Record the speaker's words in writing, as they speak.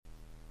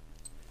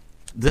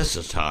This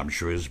is Tom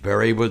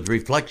Shrewsbury with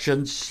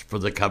Reflections for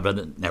the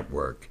Covenant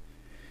Network.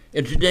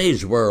 In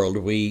today's world,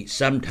 we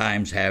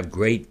sometimes have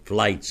great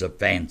flights of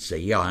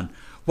fancy on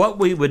what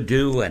we would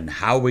do and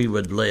how we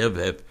would live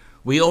if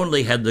we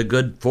only had the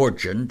good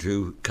fortune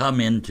to come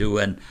into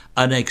an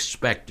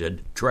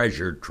unexpected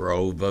treasure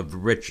trove of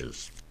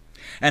riches.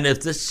 And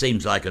if this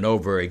seems like an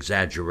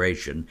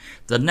over-exaggeration,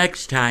 the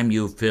next time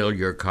you fill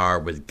your car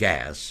with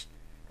gas,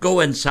 go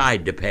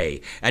inside to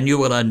pay, and you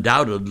will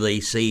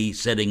undoubtedly see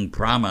sitting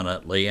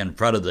prominently in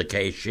front of the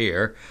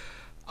cashier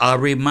a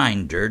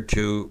reminder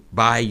to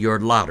buy your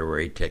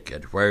lottery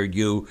ticket, where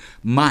you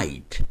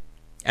might,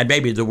 and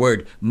maybe the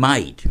word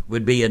might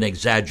would be an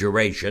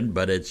exaggeration,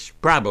 but it's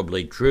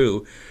probably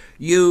true,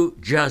 you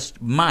just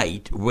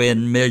might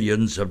win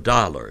millions of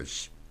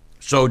dollars.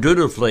 So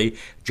dutifully,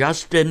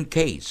 just in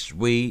case,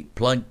 we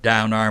plunk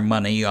down our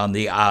money on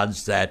the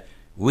odds that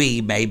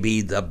we may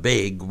be the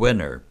big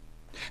winner.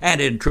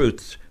 And in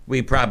truth,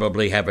 we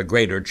probably have a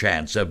greater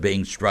chance of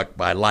being struck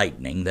by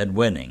lightning than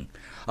winning,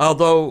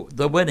 although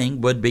the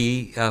winning would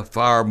be a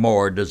far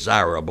more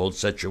desirable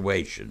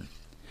situation.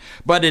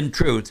 But in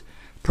truth,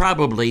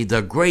 probably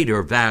the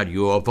greater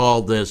value of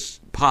all this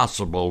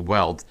possible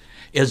wealth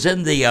is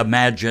in the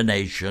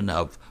imagination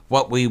of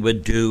what we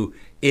would do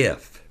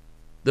if,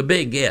 the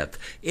big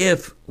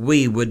if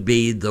we would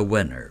be the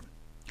winner.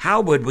 How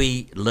would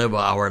we live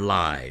our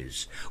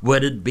lives?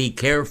 Would it be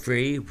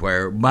carefree,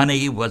 where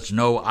money was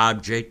no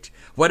object,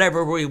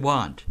 whatever we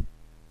want?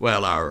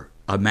 Well, our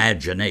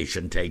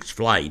imagination takes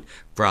flight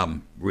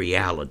from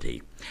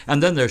reality.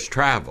 And then there's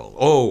travel.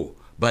 Oh,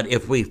 but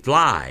if we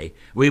fly,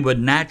 we would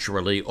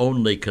naturally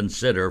only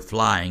consider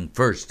flying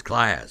first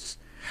class.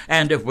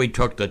 And if we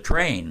took the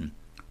train,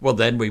 well,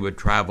 then we would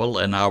travel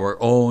in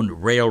our own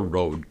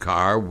railroad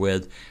car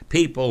with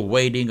people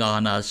waiting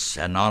on us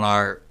and on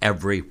our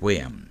every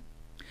whim.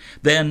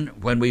 Then,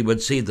 when we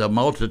would see the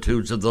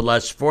multitudes of the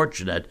less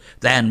fortunate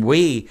than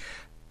we,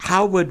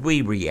 how would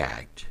we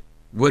react?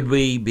 Would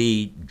we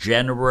be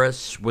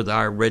generous with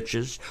our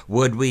riches?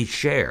 Would we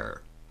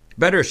share?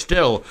 Better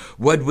still,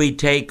 would we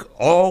take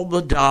all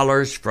the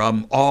dollars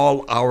from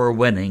all our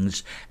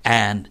winnings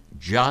and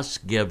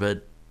just give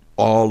it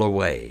all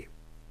away?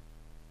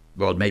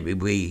 Well, maybe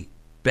we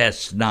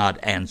best not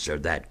answer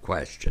that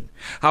question.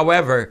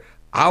 However,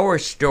 our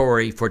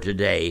story for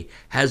today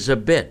has a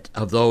bit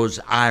of those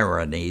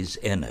ironies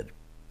in it.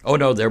 Oh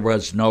no, there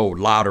was no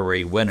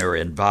lottery winner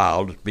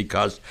involved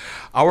because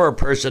our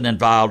person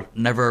involved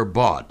never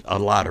bought a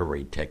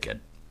lottery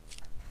ticket.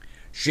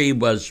 She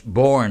was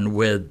born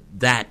with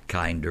that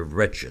kind of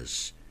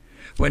riches.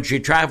 When she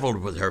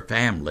traveled with her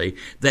family,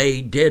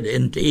 they did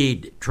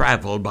indeed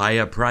travel by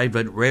a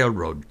private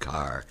railroad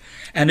car.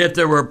 And if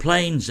there were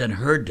planes in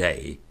her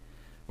day,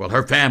 well,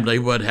 her family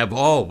would have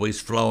always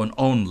flown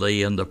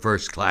only in the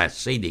first-class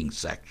seating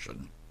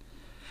section.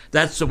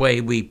 That's the way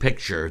we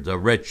picture the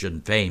rich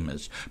and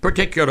famous,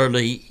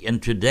 particularly in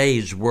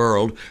today's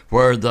world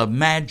where the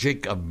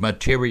magic of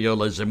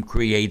materialism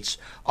creates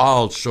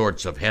all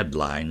sorts of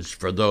headlines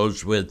for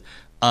those with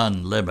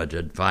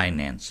unlimited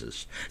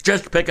finances.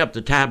 Just pick up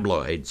the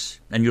tabloids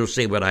and you'll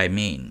see what I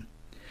mean.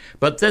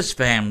 But this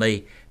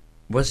family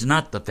was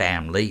not the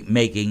family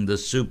making the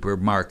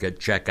supermarket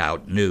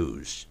checkout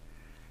news.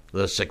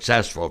 The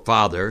successful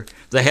father,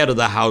 the head of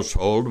the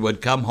household,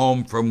 would come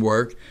home from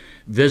work,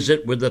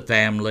 visit with the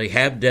family,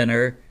 have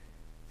dinner,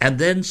 and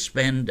then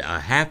spend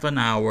a half an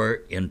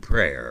hour in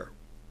prayer.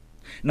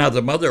 Now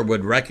the mother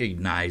would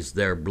recognize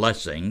their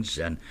blessings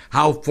and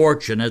how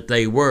fortunate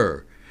they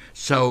were,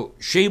 so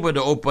she would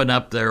open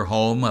up their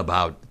home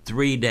about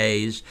 3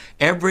 days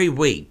every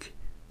week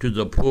to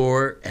the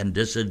poor and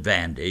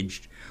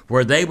disadvantaged,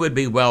 where they would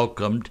be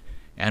welcomed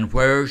and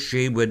where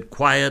she would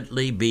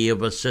quietly be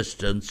of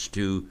assistance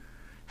to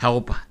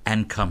help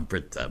and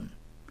comfort them.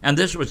 And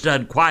this was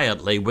done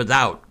quietly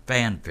without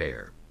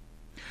fanfare.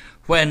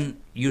 When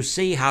you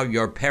see how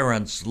your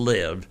parents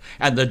lived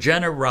and the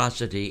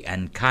generosity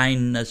and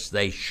kindness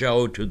they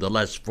show to the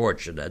less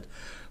fortunate,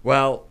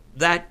 well,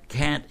 that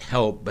can't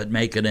help but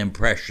make an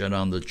impression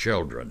on the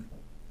children.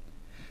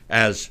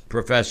 As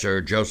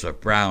Professor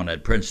Joseph Brown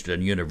at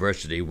Princeton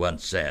University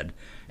once said,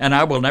 and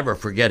I will never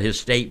forget his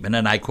statement,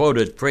 and I quote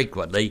it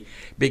frequently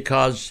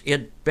because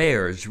it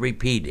bears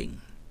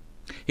repeating.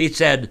 He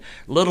said,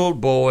 "Little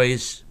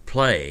boys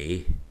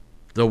play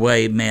the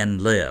way men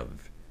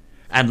live,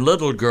 and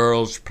little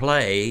girls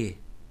play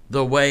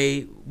the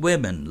way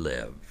women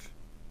live."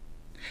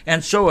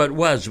 And so it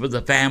was with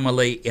the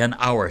family in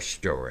our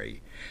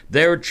story.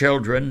 Their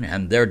children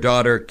and their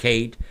daughter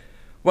Kate,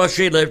 well,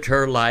 she lived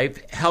her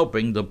life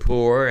helping the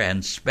poor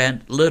and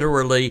spent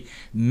literally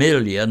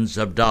millions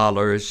of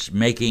dollars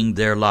making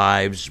their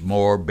lives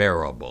more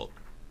bearable.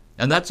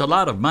 And that's a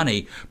lot of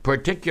money,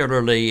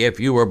 particularly if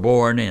you were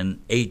born in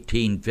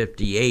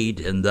 1858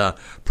 in the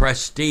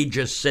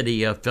prestigious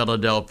city of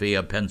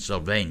Philadelphia,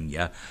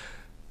 Pennsylvania.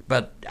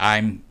 But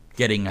I'm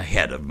getting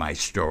ahead of my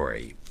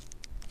story.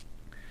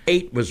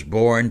 Kate was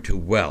born to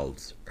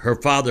wealth. Her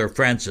father,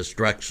 Francis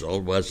Drexel,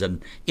 was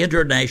an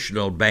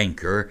international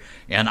banker,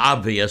 and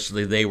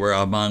obviously they were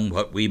among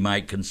what we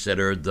might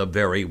consider the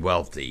very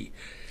wealthy.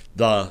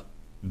 The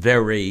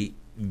very,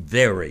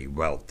 very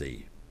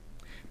wealthy.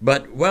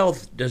 But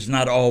wealth does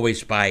not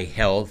always buy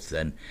health,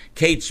 and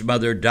Kate's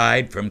mother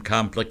died from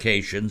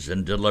complications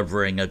in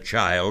delivering a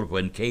child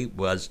when Kate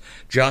was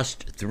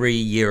just 3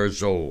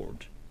 years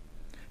old.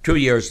 2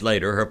 years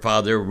later, her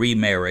father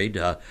remarried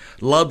a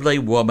lovely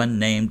woman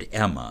named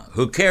Emma,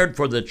 who cared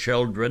for the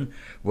children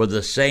with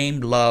the same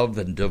love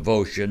and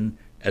devotion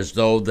as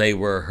though they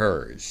were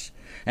hers,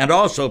 and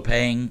also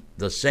paying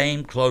the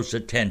same close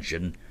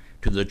attention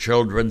to the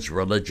children's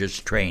religious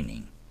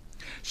training.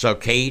 So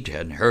Kate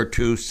and her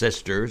 2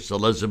 sisters,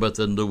 Elizabeth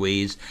and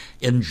Louise,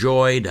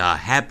 enjoyed a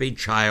happy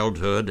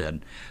childhood,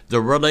 and the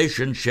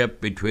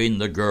relationship between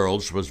the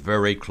girls was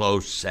very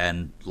close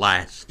and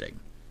lasting.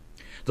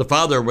 The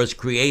father was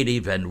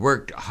creative and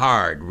worked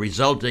hard,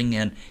 resulting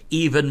in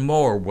even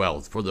more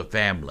wealth for the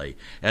family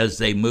as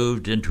they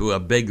moved into a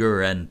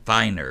bigger and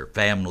finer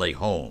family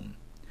home.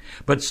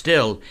 But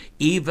still,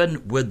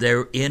 even with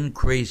their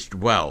increased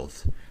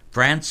wealth,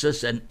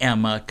 Francis and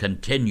Emma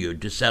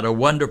continued to set a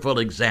wonderful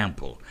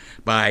example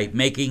by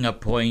making a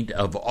point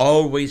of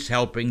always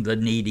helping the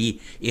needy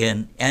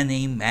in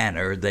any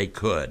manner they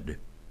could.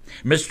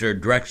 Mr.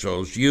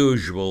 Drexel's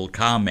usual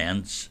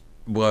comments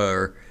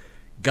were,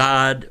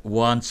 "God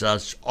wants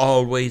us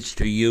always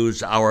to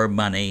use our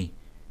money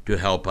to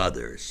help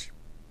others."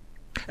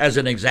 As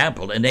an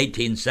example, in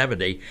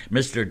 1870,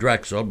 Mr.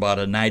 Drexel bought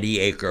a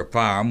 90-acre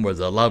farm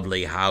with a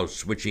lovely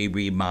house which he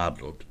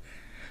remodeled.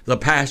 The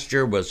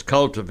pasture was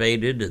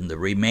cultivated and the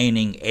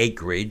remaining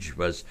acreage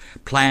was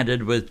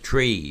planted with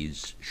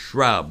trees,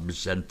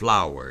 shrubs, and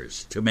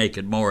flowers to make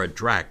it more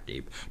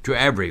attractive to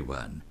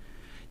everyone.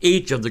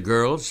 Each of the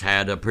girls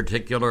had a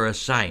particular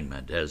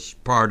assignment as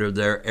part of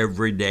their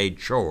everyday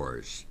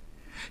chores.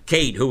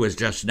 Kate, who was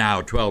just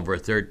now 12 or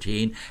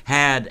 13,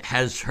 had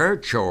as her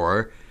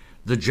chore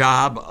the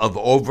job of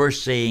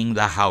overseeing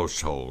the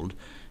household,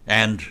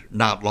 and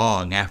not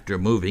long after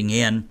moving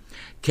in,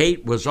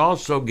 Kate was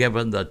also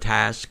given the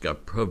task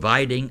of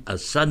providing a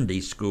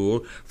Sunday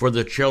school for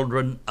the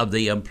children of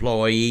the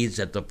employees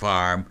at the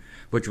farm,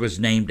 which was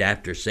named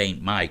after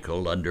St.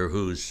 Michael, under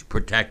whose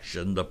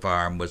protection the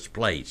farm was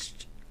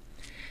placed.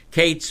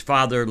 Kate's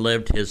father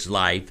lived his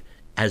life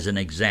as an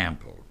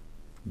example.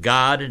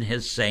 God and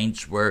his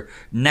saints were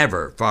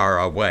never far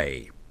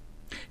away.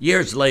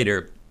 Years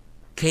later,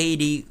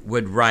 Katie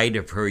would write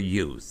of her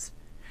youth.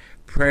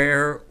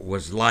 Prayer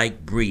was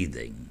like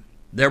breathing.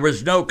 There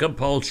was no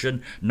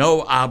compulsion,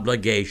 no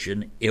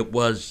obligation. It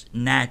was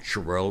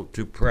natural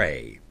to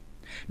pray.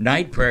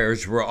 Night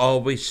prayers were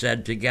always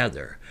said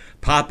together.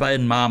 Papa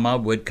and Mama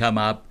would come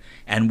up,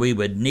 and we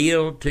would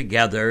kneel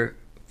together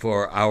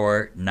for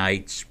our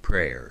night's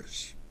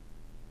prayers.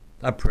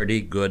 A pretty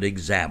good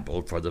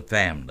example for the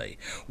family.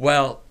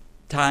 Well,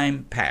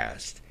 time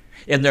passed.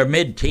 In their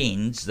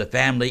mid-teens, the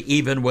family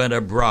even went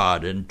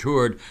abroad and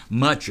toured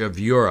much of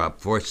Europe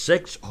for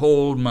 6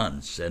 whole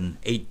months in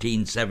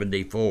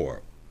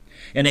 1874.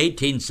 In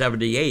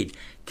 1878,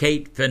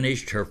 Kate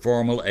finished her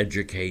formal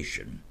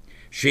education.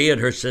 She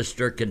and her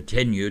sister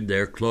continued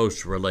their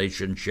close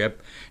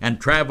relationship and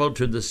traveled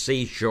to the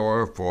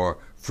seashore for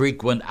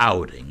frequent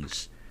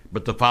outings.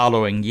 But the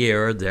following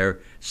year, their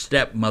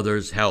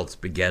stepmother's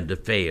health began to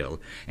fail,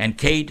 and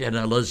Kate and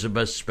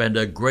Elizabeth spent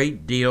a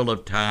great deal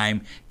of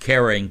time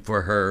caring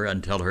for her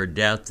until her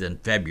death in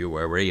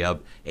February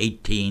of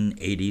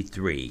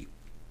 1883.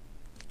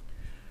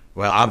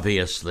 Well,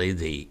 obviously,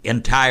 the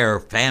entire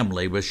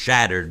family was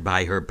shattered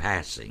by her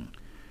passing.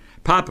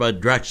 Papa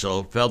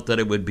Drexel felt that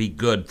it would be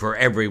good for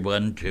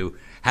everyone to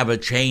have a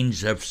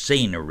change of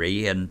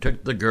scenery and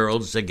took the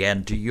girls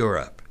again to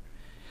Europe.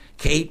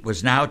 Kate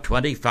was now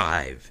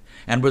 25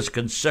 and was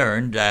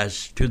concerned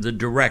as to the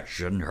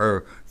direction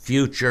her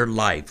future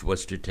life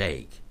was to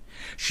take.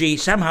 She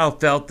somehow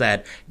felt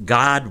that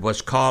God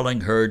was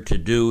calling her to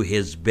do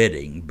his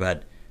bidding,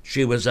 but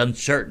she was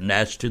uncertain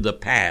as to the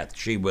path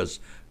she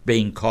was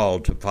being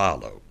called to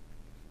follow.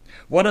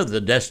 One of the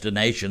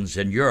destinations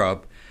in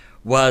Europe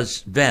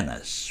was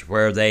Venice,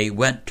 where they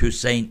went to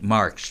St.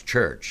 Mark's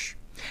Church.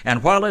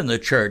 And while in the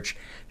church,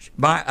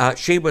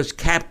 she was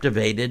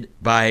captivated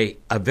by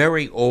a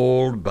very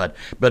old but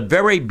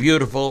very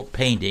beautiful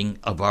painting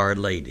of Our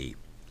Lady.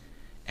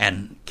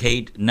 And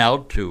Kate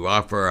knelt to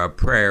offer a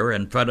prayer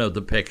in front of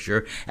the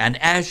picture, and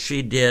as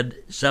she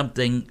did,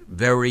 something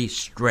very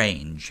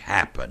strange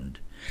happened.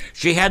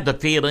 She had the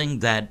feeling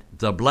that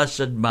the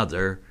Blessed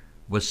Mother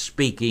was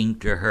speaking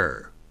to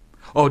her.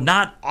 Oh,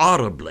 not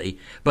audibly,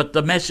 but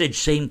the message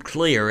seemed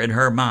clear in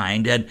her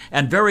mind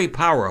and very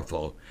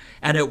powerful,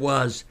 and it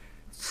was,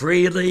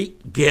 "Freely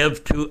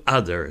give to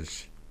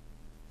others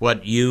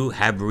what you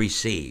have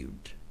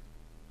received."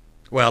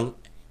 Well,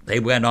 they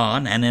went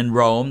on, and in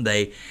Rome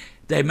they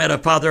met a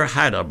Father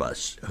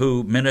Heidelbus,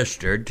 who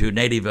ministered to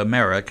Native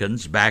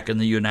Americans back in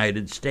the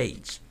United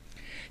States.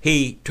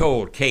 He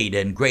told Kate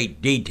in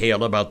great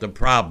detail about the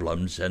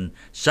problems and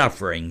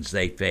sufferings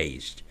they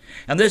faced.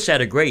 And this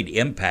had a great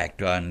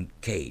impact on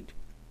Kate.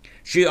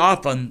 She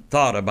often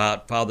thought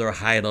about Father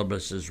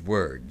Heilibus's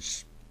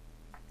words.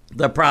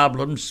 The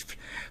problems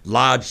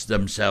lodged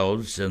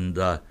themselves in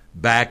the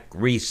back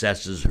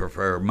recesses of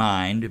her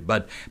mind,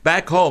 but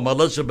back home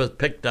Elizabeth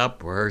picked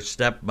up where her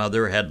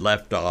stepmother had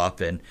left off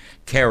in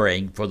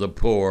caring for the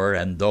poor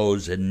and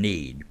those in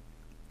need.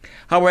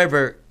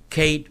 However,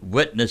 Kate,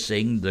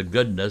 witnessing the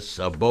goodness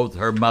of both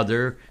her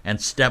mother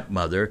and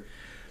stepmother,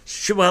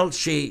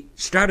 she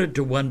started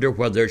to wonder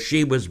whether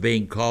she was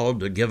being called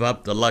to give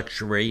up the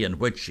luxury in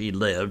which she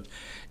lived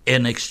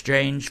in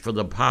exchange for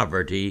the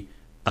poverty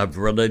of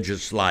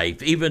religious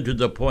life, even to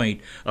the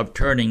point of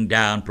turning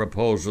down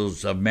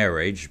proposals of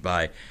marriage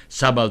by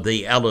some of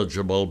the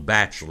eligible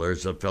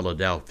bachelors of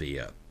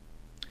Philadelphia.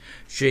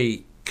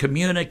 She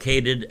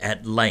communicated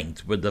at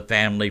length with the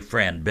family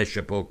friend,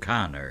 Bishop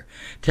O'Connor,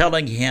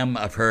 telling him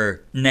of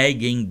her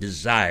nagging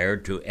desire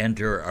to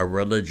enter a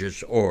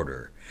religious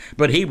order.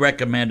 But he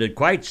recommended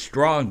quite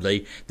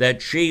strongly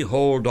that she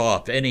hold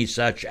off any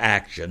such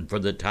action for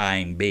the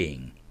time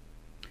being,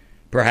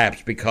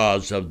 perhaps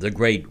because of the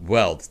great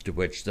wealth to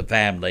which the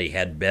family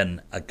had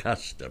been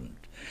accustomed,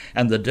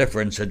 and the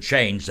difference and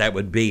change that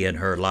would be in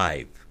her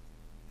life.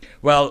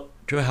 Well,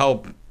 to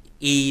help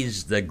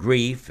ease the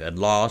grief and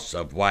loss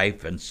of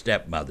wife and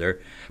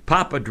stepmother,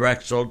 Papa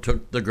Drexel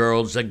took the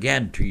girls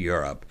again to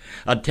Europe,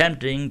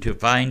 attempting to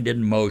find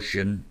in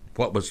motion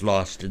what was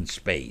lost in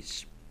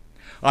space.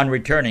 On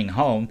returning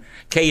home,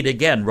 Kate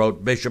again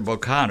wrote Bishop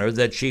O'Connor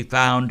that she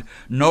found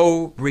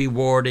no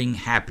rewarding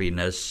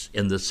happiness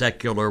in the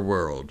secular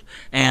world.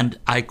 And,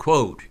 I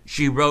quote,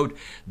 she wrote,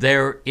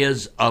 "There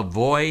is a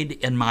void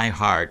in my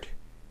heart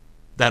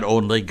that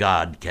only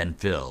God can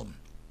fill."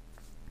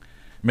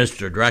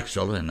 Mr.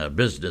 Drexel and a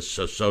business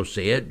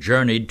associate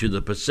journeyed to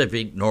the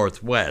Pacific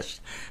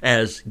Northwest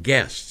as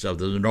guests of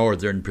the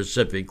Northern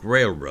Pacific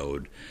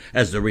Railroad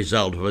as the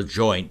result of a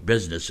joint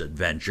business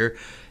adventure,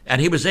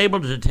 and he was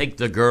able to take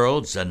the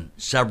girls and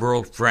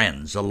several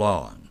friends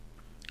along.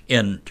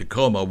 In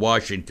Tacoma,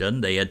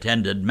 Washington, they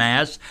attended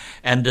Mass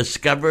and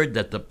discovered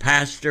that the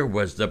pastor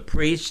was the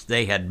priest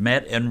they had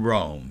met in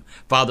Rome,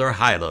 Father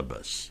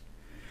Heilibus.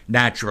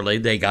 Naturally,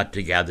 they got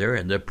together,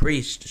 and the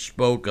priest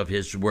spoke of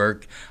his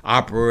work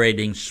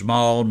operating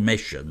small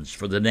missions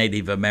for the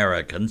Native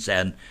Americans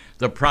and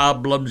the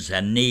problems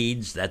and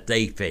needs that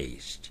they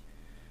faced.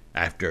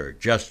 After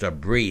just a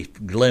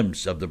brief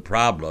glimpse of the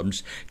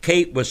problems,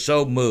 Kate was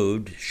so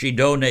moved she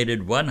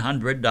donated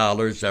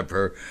 $100 of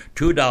her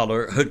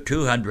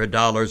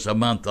 $200 a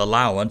month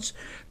allowance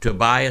to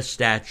buy a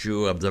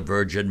statue of the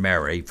Virgin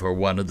Mary for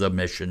one of the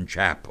mission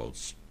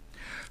chapels.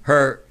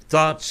 Her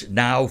thoughts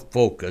now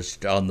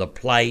focused on the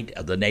plight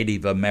of the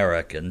Native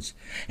Americans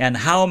and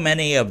how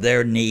many of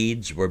their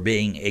needs were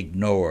being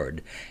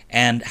ignored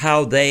and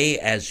how they,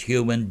 as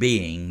human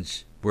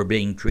beings, were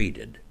being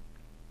treated.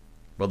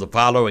 Well, the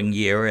following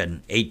year,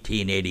 in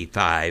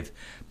 1885,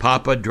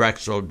 Papa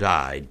Drexel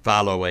died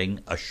following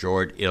a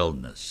short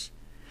illness.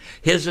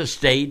 His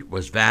estate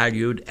was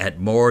valued at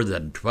more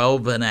than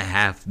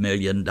 $12.5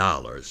 million,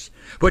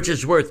 which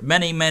is worth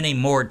many, many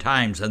more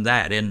times than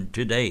that in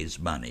today's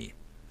money.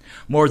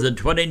 More than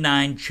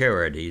 29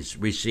 charities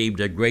received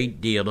a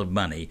great deal of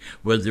money,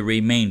 with the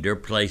remainder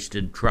placed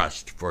in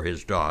trust for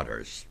his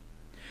daughters.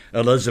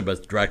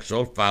 Elizabeth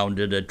Drexel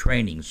founded a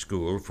training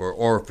school for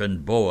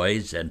orphaned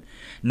boys, and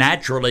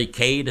naturally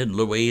Kate and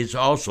Louise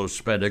also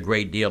spent a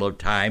great deal of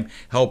time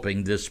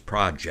helping this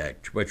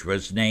project, which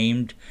was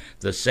named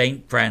the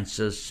St.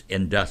 Francis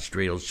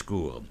Industrial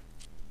School.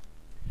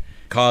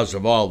 Because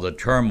of all the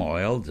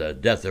turmoil, the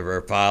death of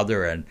her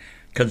father, and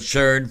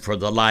concern for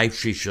the life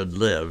she should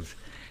live,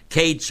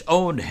 Kate's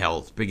own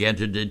health began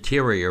to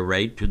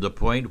deteriorate to the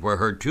point where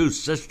her two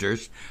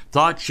sisters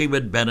thought she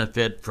would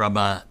benefit from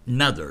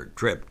another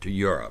trip to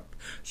Europe.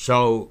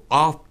 So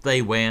off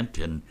they went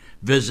and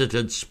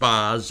visited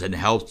spas and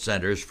health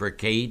centers for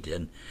Kate,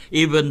 and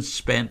even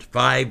spent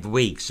 5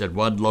 weeks at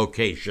one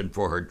location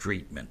for her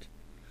treatment.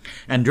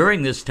 And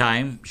during this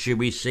time, she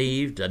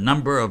received a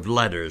number of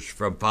letters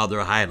from Father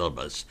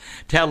Heilibus,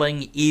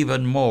 telling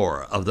even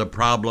more of the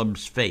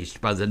problems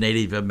faced by the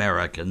Native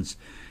Americans,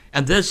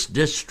 and this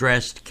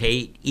distressed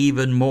Kate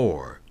even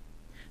more.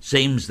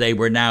 Seems they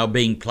were now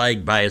being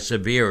plagued by a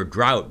severe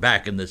drought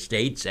back in the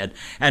States,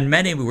 and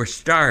many were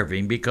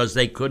starving because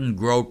they couldn't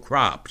grow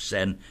crops,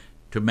 and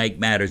to make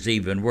matters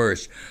even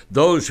worse,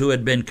 those who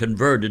had been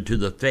converted to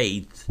the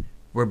faith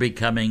were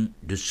becoming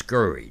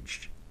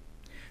discouraged.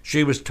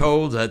 She was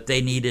told that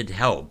they needed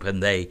help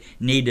and they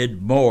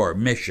needed more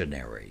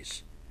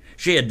missionaries.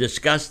 She had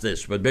discussed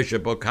this with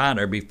Bishop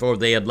O'Connor before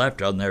they had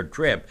left on their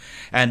trip,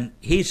 and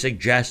he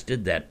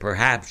suggested that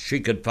perhaps she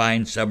could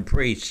find some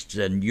priests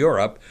in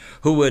Europe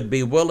who would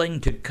be willing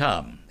to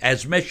come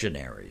as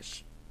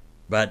missionaries.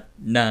 But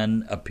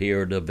none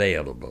appeared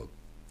available.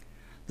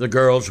 The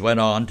girls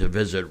went on to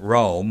visit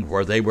Rome,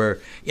 where they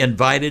were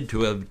invited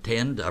to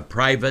attend a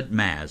private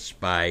mass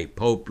by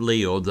Pope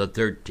Leo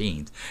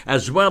XIII,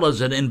 as well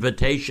as an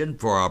invitation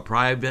for a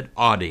private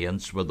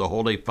audience with the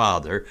Holy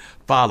Father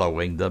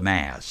following the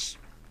mass.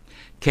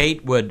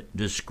 Kate would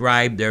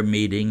describe their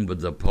meeting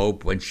with the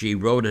Pope when she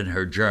wrote in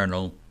her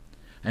journal,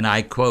 and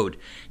I quote,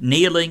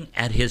 "Kneeling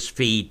at his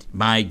feet,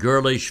 my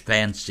girlish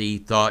fancy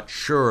thought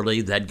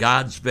surely that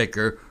God's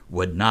vicar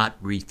would not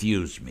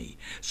refuse me.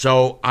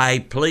 So I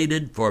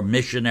pleaded for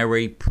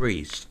missionary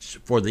priests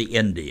for the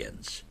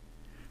Indians.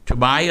 To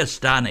my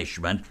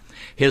astonishment,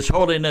 His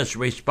Holiness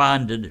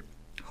responded,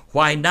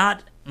 'Why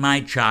not,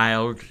 my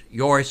child,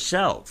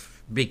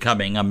 yourself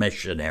becoming a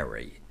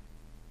missionary?'"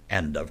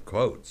 End of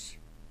quotes.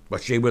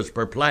 But she was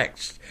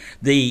perplexed.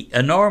 The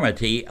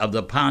enormity of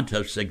the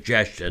pontiff's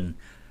suggestion,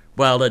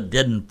 well, it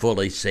didn't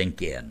fully sink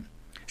in.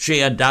 She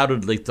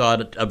undoubtedly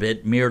thought of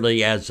it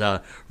merely as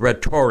a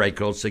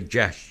rhetorical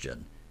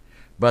suggestion.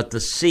 But the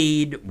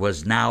seed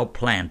was now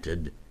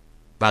planted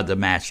by the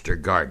master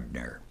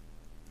gardener.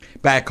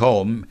 Back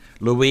home,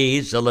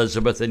 Louise,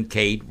 Elizabeth, and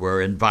Kate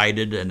were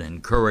invited and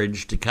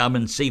encouraged to come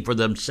and see for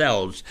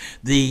themselves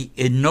the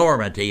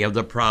enormity of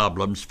the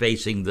problems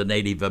facing the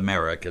Native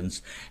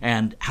Americans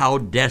and how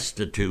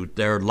destitute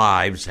their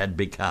lives had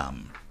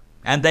become.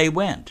 And they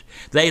went.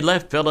 They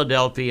left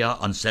Philadelphia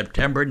on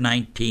September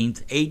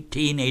 19th,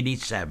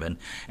 1887,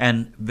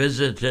 and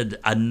visited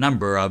a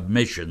number of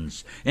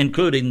missions,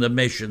 including the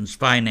missions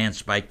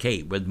financed by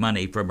Kate with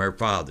money from her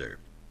father.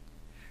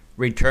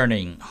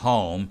 Returning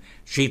home,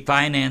 she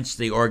financed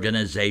the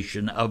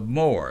organization of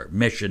more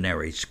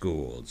missionary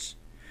schools.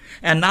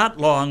 And not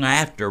long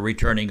after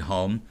returning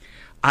home,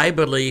 I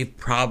believe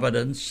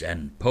Providence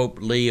and Pope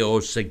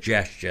Leo's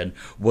suggestion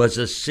was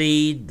a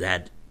seed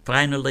that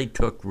finally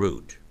took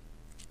root.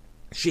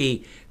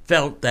 She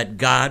felt that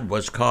God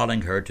was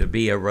calling her to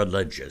be a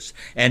religious,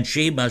 and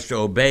she must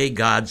obey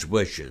God's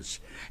wishes,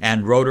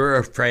 and wrote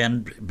her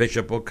friend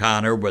Bishop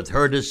O'Connor with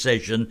her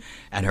decision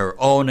and her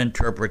own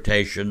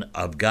interpretation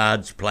of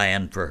God's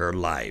plan for her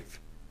life.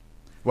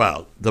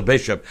 Well, the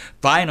bishop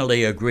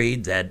finally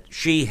agreed that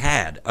she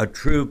had a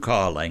true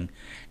calling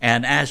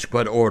and asked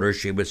what order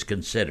she was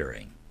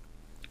considering.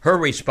 Her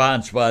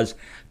response was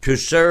to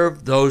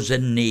serve those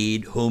in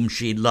need whom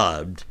she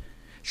loved.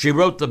 She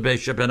wrote the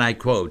bishop, and I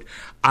quote,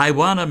 "I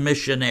want a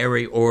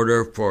missionary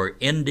order for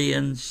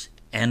Indians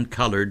and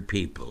colored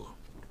people."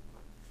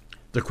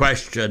 The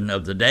question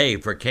of the day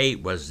for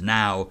Kate was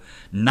now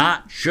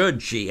not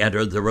should she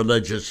enter the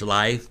religious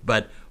life,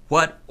 but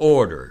what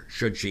order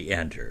should she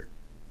enter?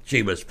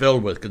 She was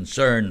filled with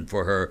concern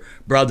for her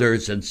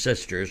brothers and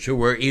sisters who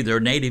were either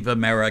Native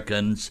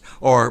Americans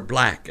or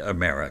Black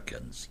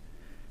Americans.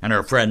 And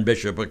her friend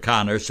Bishop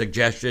O'Connor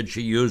suggested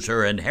she use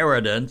her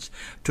inheritance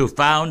to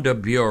found a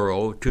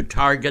bureau to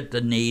target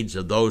the needs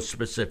of those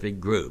specific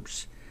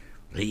groups.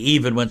 He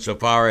even went so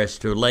far as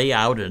to lay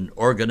out an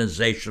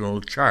organizational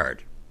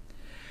chart.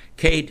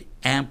 Kate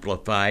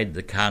amplified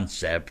the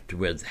concept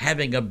with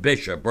having a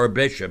bishop or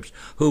bishops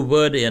who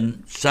would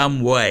in some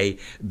way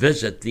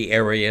visit the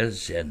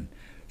areas in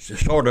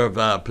sort of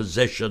a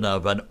position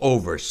of an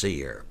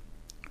overseer.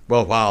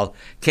 Well, while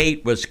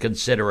Kate was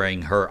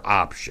considering her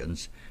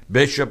options,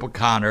 Bishop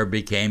O'Connor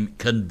became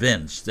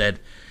convinced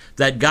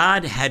that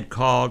God had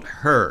called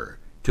her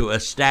to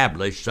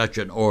establish such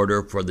an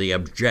order for the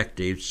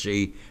objectives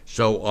she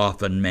so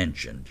often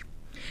mentioned.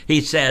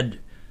 He said,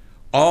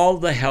 "All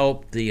the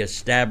help the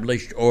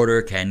established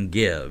order can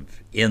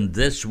give in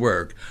this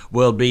work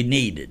will be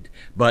needed,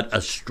 but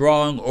a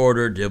strong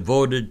order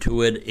devoted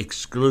to it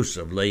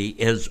exclusively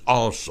is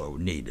also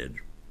needed."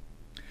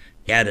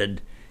 He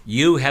added,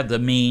 "You have the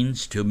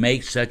means to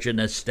make such an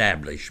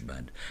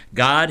establishment.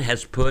 God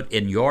has put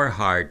in your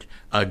heart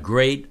a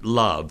great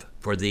love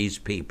for these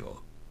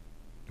people."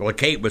 Well,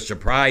 Kate was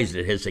surprised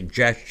at his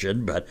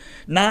suggestion, but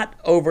not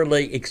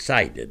overly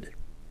excited.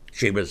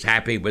 She was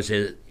happy with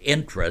his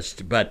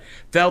interest, but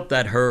felt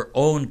that her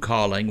own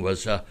calling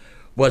was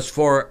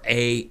for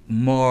a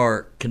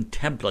more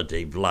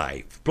contemplative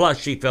life. Plus,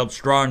 she felt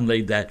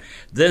strongly that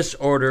this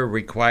order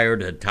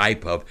required a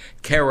type of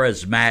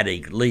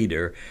charismatic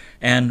leader,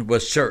 and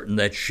was certain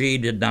that she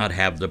did not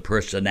have the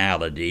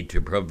personality to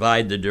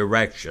provide the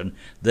direction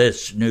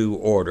this new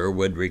order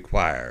would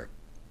require.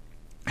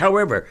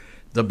 However,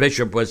 the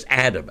bishop was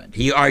adamant.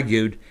 He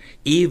argued,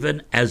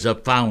 "Even as a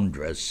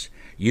foundress,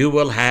 you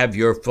will have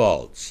your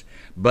faults,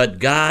 but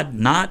God,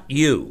 not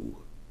you,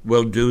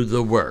 will do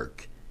the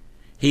work.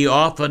 He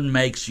often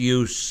makes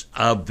use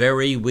of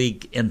very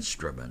weak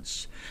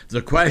instruments.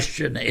 The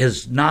question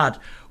is not,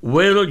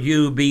 will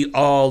you be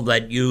all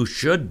that you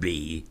should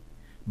be,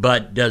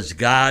 but does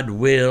God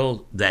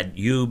will that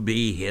you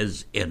be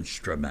his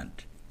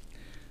instrument?"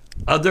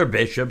 Other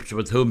bishops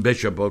with whom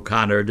Bishop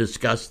O'Connor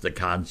discussed the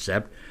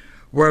concept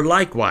were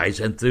likewise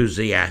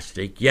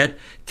enthusiastic, yet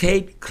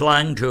Kate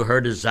clung to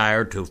her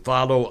desire to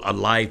follow a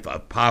life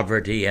of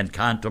poverty and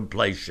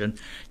contemplation,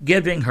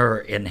 giving her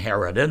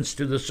inheritance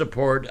to the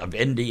support of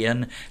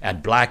Indian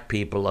and Black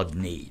people of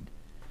need.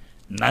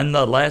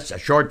 Nonetheless, a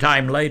short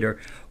time later,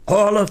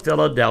 all of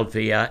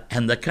Philadelphia,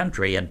 and the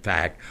country in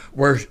fact,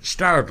 were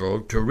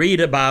startled to read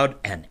about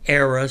an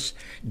heiress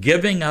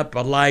giving up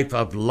a life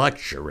of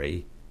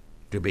luxury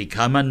to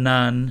become a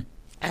nun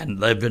and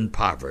live in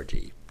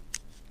poverty.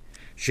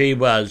 She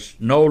was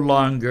no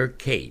longer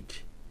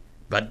Kate,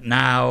 but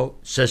now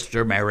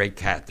Sister Mary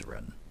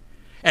Catherine.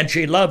 And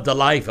she loved the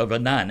life of a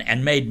nun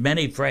and made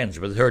many friends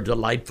with her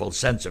delightful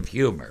sense of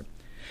humor.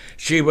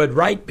 She would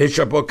write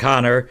Bishop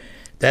O'Connor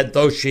that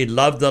though she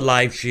loved the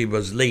life she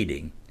was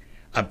leading,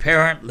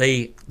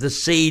 apparently the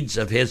seeds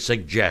of his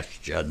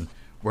suggestion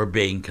were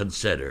being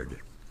considered.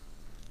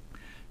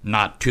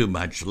 Not too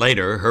much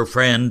later, her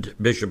friend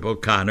Bishop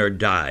O'Connor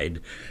died,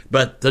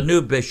 but the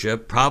new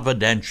bishop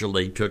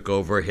providentially took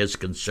over his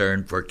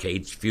concern for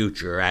Kate's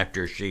future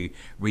after she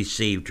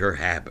received her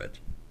habit.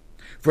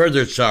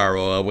 Further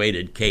sorrow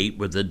awaited Kate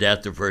with the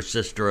death of her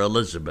sister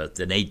Elizabeth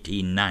in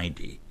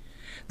 1890.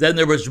 Then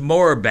there was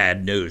more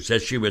bad news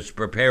as she was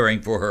preparing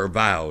for her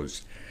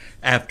vows.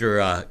 After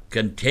a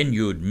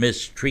continued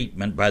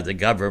mistreatment by the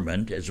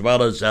government, as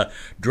well as a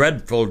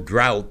dreadful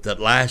drought that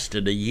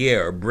lasted a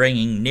year,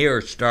 bringing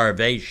near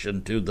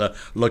starvation to the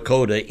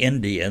Lakota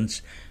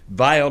Indians,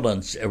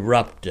 violence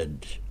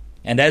erupted.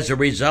 And as a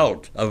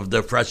result of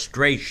the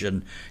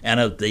frustration and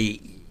of the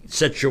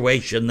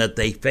situation that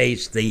they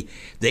faced, the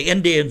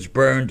Indians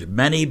burned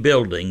many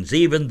buildings,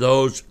 even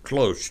those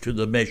close to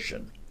the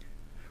mission.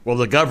 Well,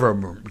 the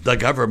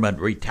government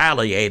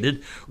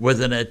retaliated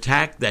with an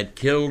attack that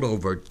killed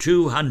over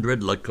 200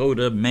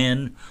 Lakota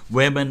men,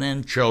 women,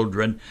 and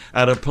children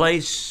at a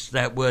place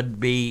that would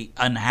be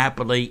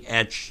unhappily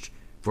etched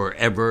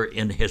forever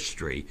in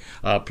history,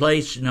 a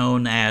place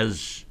known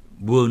as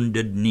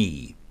Wounded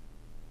Knee.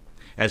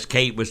 As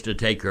Kate was to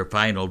take her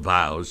final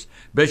vows,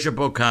 Bishop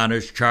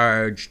O'Connor's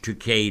charge to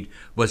Kate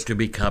was to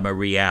become a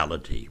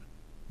reality.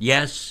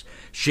 Yes,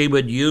 she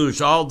would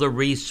use all the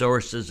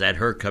resources at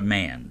her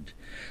command.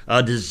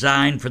 A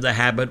design for the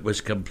habit was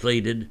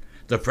completed.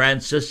 The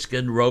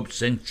Franciscan rope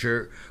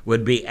cincture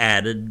would be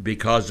added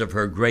because of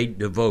her great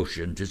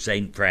devotion to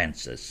St.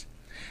 Francis.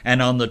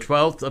 And on the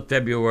 12th of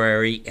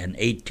February in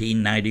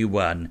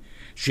 1891,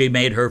 she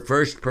made her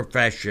first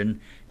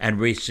profession and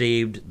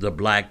received the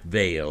black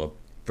veil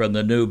from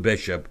the new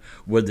bishop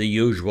with the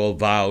usual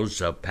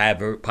vows of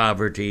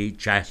poverty,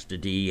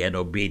 chastity, and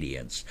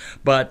obedience.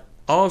 But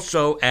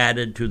also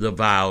added to the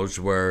vows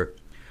were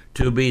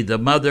to be the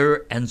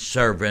mother and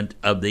servant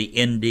of the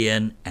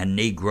Indian and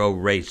Negro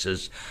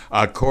races,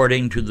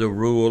 according to the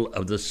rule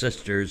of the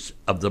Sisters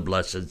of the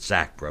Blessed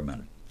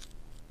Sacrament.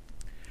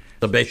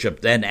 The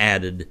bishop then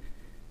added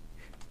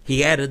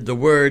the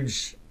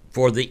words,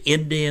 for the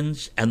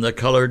Indians and the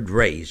colored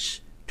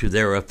race, to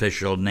their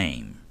official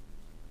name.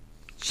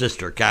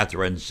 Sister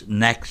Catherine's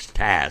next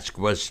task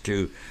was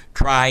to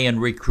try and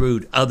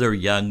recruit other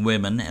young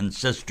women and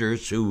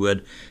sisters who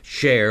would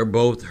share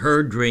both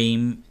her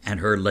dream and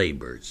her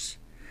labors.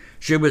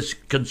 She was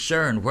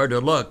concerned where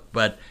to look,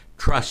 but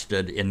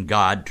trusted in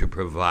God to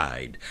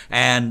provide,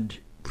 and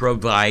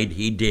provide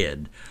he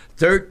did.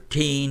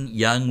 13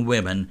 young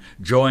women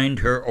joined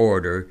her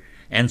order,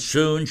 and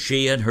soon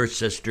she and her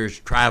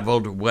sisters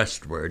traveled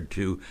westward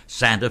to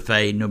Santa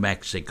Fe, New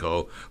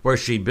Mexico, where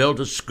she built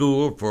a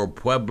school for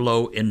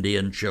Pueblo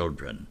Indian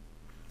children.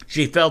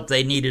 She felt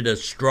they needed a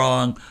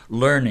strong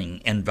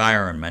learning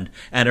environment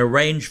and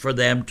arranged for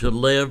them to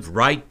live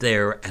right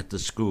there at the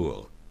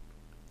school.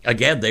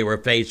 Again, they were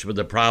faced with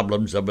the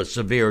problems of a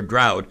severe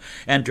drought,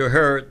 and to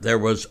her there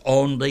was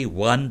only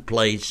one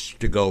place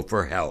to go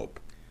for help.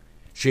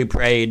 She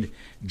prayed,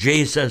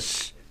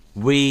 Jesus,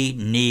 we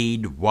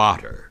need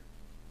water.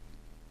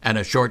 And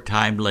a short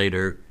time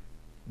later,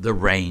 the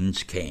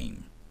rains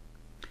came.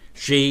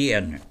 She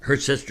and her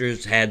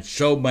sisters had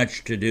so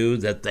much to do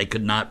that they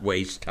could not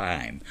waste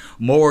time.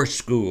 More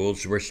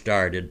schools were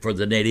started for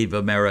the Native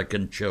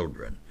American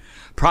children.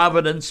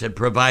 Providence had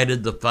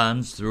provided the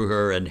funds through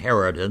her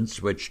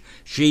inheritance, which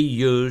she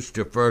used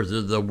to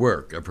further the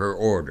work of her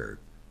order.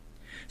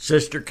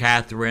 Sister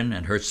Catherine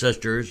and her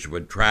sisters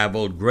would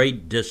travel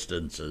great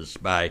distances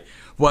by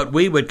what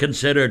we would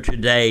consider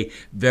today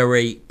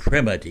very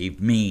primitive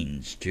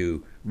means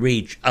to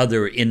reach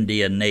other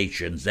Indian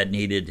nations that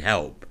needed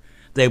help.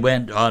 They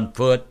went on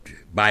foot,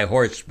 by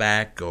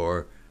horseback,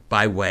 or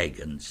by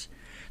wagons.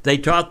 They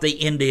taught the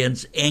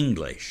Indians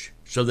English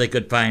so they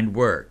could find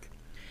work.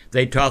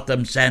 They taught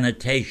them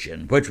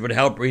sanitation, which would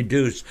help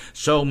reduce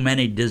so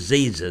many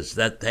diseases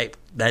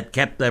that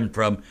kept them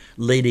from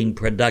leading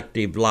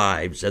productive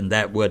lives, and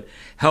that would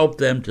help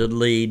them to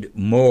lead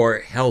more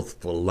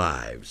healthful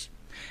lives.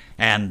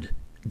 And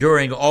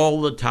during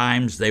all the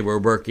times they were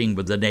working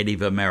with the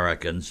Native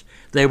Americans,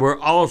 they were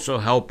also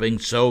helping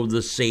sow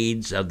the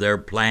seeds of their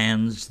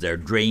plans, their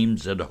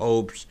dreams, and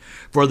hopes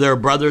for their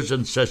brothers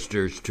and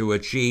sisters to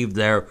achieve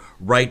their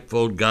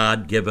rightful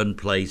God-given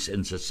place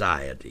in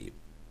society.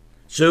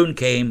 Soon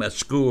came a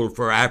school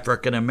for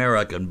African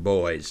American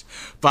boys,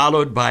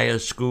 followed by a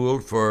school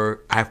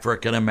for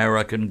African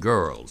American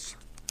girls.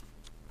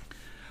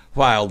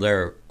 While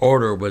their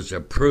order was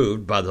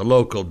approved by the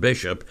local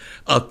bishop,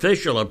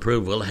 official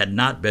approval had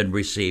not been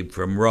received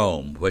from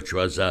Rome, which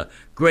was a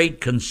great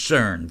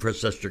concern for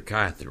Sister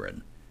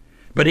Catherine.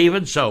 But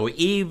even so,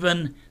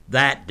 even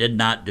that did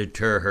not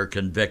deter her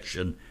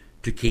conviction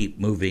to keep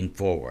moving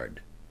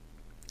forward.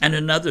 And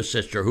another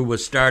sister who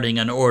was starting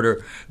an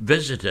order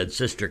visited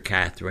Sister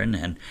Katherine,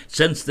 and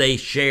since they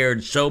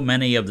shared so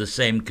many of the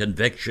same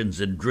convictions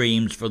and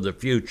dreams for the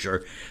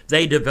future,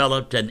 they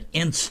developed an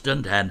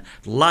instant and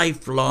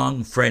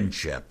lifelong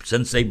friendship,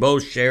 since they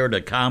both shared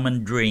a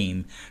common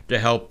dream to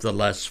help the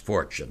less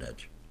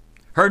fortunate.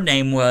 Her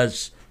name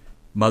was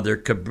Mother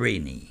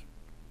Cabrini.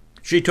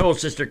 She told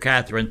Sister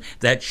Katherine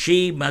that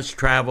she must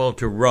travel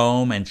to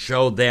Rome and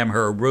show them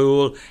her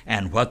rule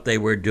and what they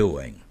were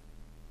doing.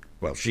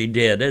 Well, she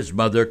did as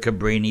Mother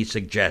Cabrini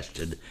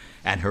suggested,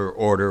 and her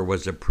order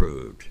was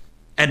approved.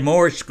 And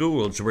more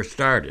schools were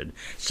started,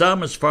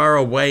 some as far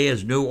away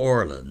as New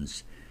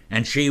Orleans,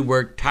 and she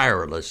worked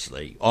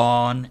tirelessly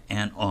on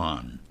and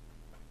on.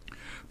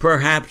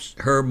 Perhaps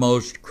her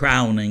most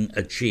crowning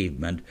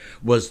achievement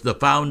was the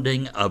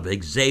founding of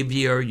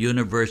Xavier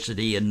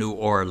University in New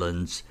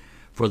Orleans,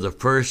 for the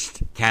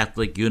first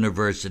Catholic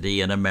university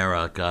in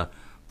America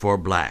for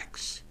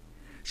blacks.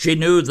 She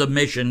knew the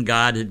mission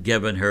God had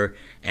given her,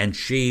 and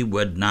she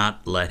would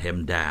not let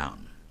him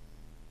down.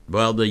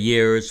 Well, the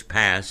years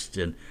passed,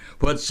 and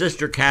what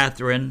Sister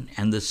Katherine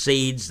and the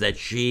seeds that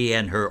she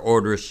and her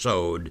order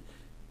sowed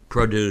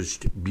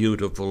produced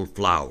beautiful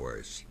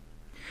flowers.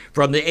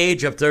 From the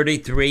age of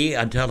 33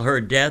 until her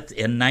death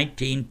in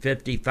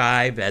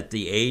 1955 at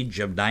the age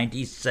of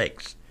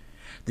 96,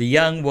 the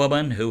young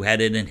woman who had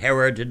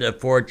inherited a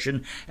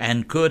fortune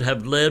and could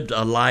have lived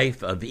a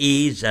life of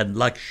ease and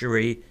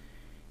luxury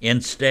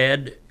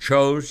instead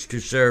chose to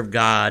serve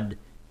God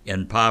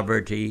in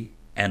poverty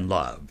and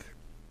love.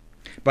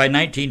 By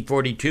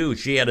 1942,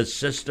 she had a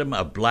system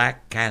of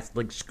black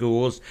Catholic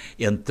schools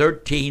in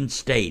 13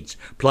 states,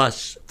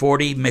 plus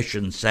 40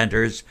 mission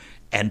centers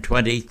and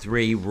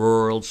 23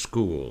 rural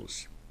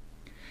schools.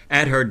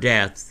 At her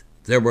death,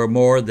 there were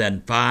more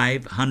than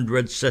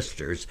 500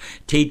 sisters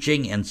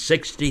teaching in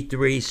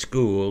 63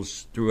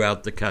 schools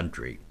throughout the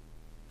country.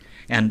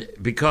 And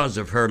because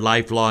of her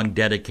lifelong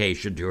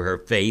dedication to her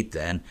faith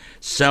and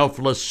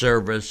selfless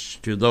service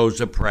to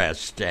those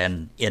oppressed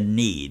and in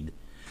need,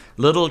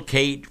 little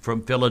Kate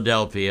from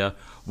Philadelphia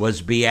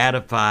was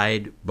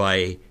beatified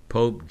by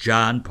Pope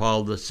John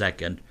Paul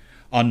II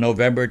on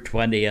November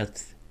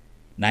 20th,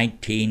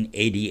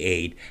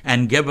 1988,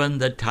 and given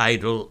the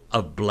title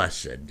of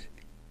Blessed,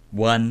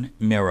 one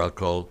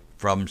miracle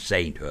from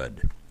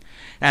sainthood.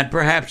 And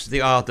perhaps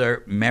the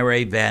author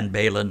Mary Van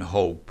Balen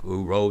Hope,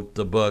 who wrote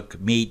the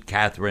book Meet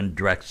Katherine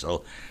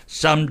Drexel,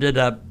 summed it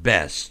up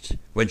best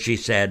when she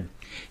said,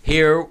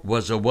 "Here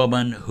was a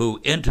woman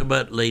who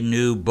intimately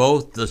knew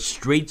both the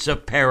streets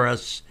of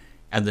Paris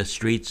and the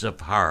streets of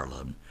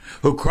Harlem,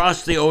 who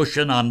crossed the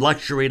ocean on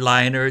luxury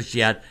liners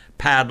yet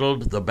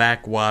paddled the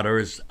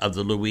backwaters of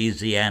the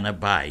Louisiana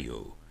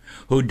bayou,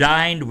 who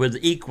dined with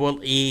equal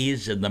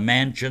ease in the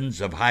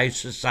mansions of high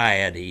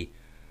society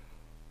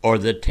or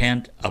the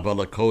tent of a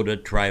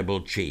Lakota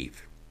tribal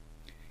chief.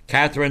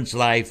 Katherine's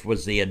life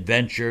was the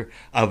adventure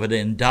of an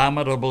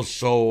indomitable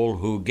soul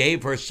who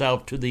gave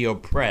herself to the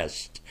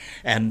oppressed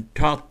and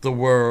taught the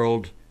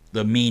world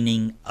the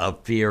meaning of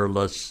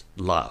fearless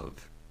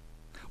love."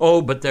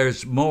 Oh, but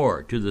there's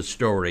more to the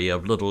story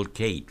of little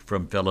Kate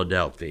from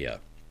Philadelphia.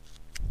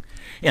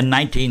 In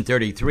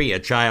 1933, a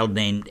child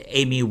named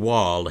Amy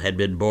Wall had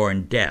been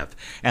born deaf,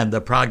 and the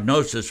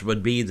prognosis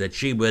would be that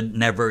she would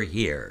never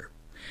hear.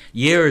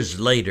 Years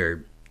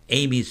later,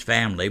 Amy's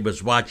family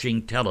was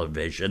watching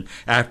television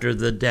after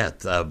the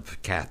death of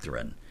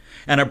Katherine,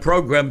 and a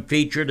program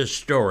featured a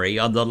story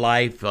on the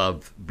life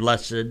of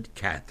Blessed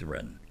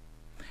Katherine.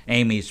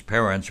 Amy's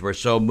parents were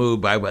so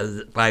moved by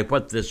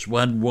what this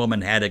one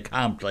woman had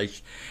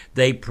accomplished,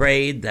 they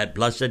prayed that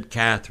Blessed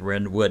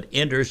Katherine would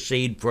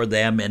intercede for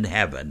them in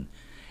heaven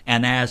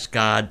and ask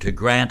God to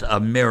grant a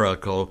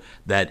miracle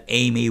that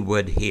Amy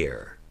would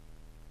hear.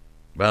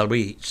 Well,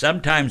 we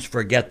sometimes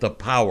forget the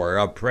power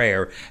of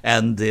prayer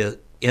and the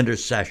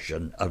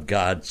intercession of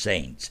God's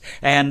saints.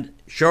 And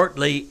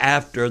shortly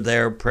after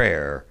their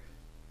prayer,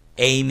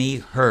 Amy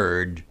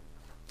heard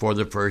for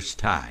the first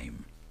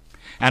time.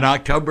 On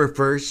October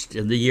 1st,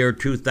 in the year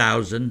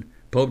 2000,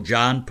 Pope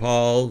John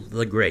Paul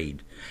the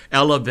Great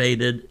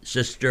elevated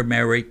Sister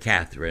Mary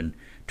Katherine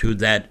to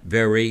that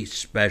very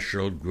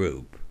special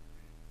group,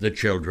 the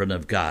Children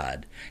of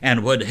God,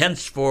 and would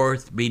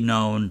henceforth be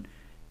known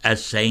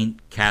as Saint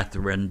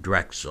Katherine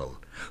Drexel,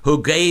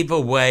 who gave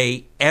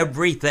away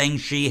everything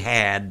she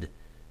had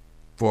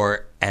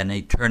for an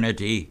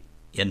eternity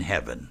in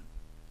heaven.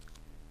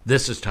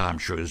 This is Tom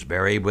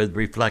Shrewsbury with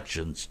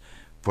Reflections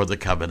for the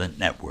Covenant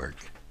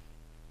Network.